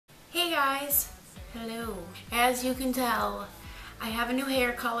Hey guys, hello. As you can tell, I have a new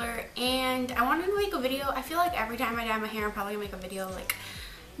hair color and I wanted to make a video. I feel like every time I dye my hair, I'm probably gonna make a video like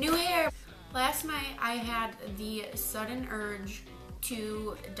new hair. Last night I had the sudden urge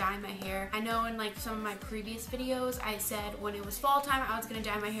to dye my hair. I know in like some of my previous videos I said when it was fall time I was gonna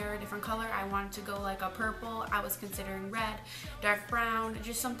dye my hair a different color. I wanted to go like a purple. I was considering red, dark brown,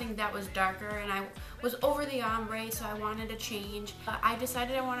 just something that was darker, and I was over the ombre, so I wanted to change. I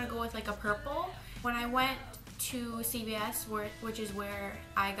decided I want to go with like a purple. When I went to CVS, which is where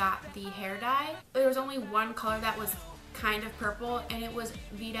I got the hair dye, there was only one color that was kind of purple, and it was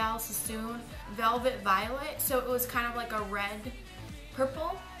Vidal Sassoon Velvet Violet, so it was kind of like a red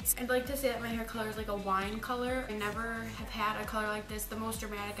purple. I'd like to say that my hair color is like a wine color. I never have had a color like this. The most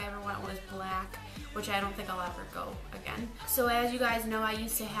dramatic I ever went was black, which I don't think I'll ever go again. So as you guys know, I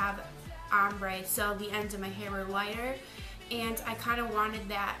used to have ombre, so the ends of my hair were lighter, and I kind of wanted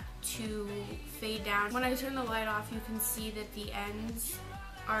that to fade down. When I turn the light off, you can see that the ends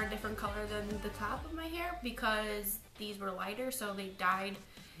are a different color than the top of my hair because these were lighter, so they dyed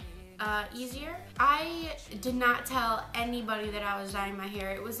easier. I did not tell anybody that I was dyeing my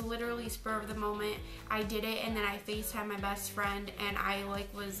hair. It was literally spur of the moment. I did it, and then I FaceTimed my best friend, and I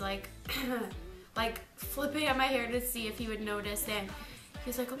was like flipping at my hair to see if he would notice, and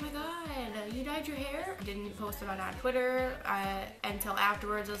he's like, "Oh my god, you dyed your hair?" I didn't post about it on Twitter until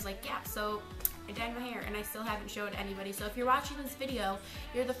afterwards. I was like, yeah, so I dyed my hair, and I still haven't showed anybody. So if you're watching this video,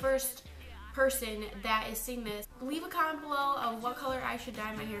 you're the first person that is seeing this. Leave a comment below of what color I should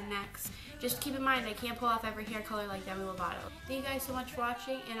dye my hair next. Just keep in mind I can't pull off every hair color like Demi Lovato. Thank you guys so much for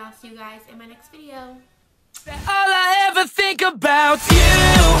watching, and I'll see you guys in my next video. All I ever think about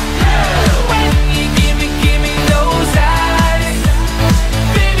you.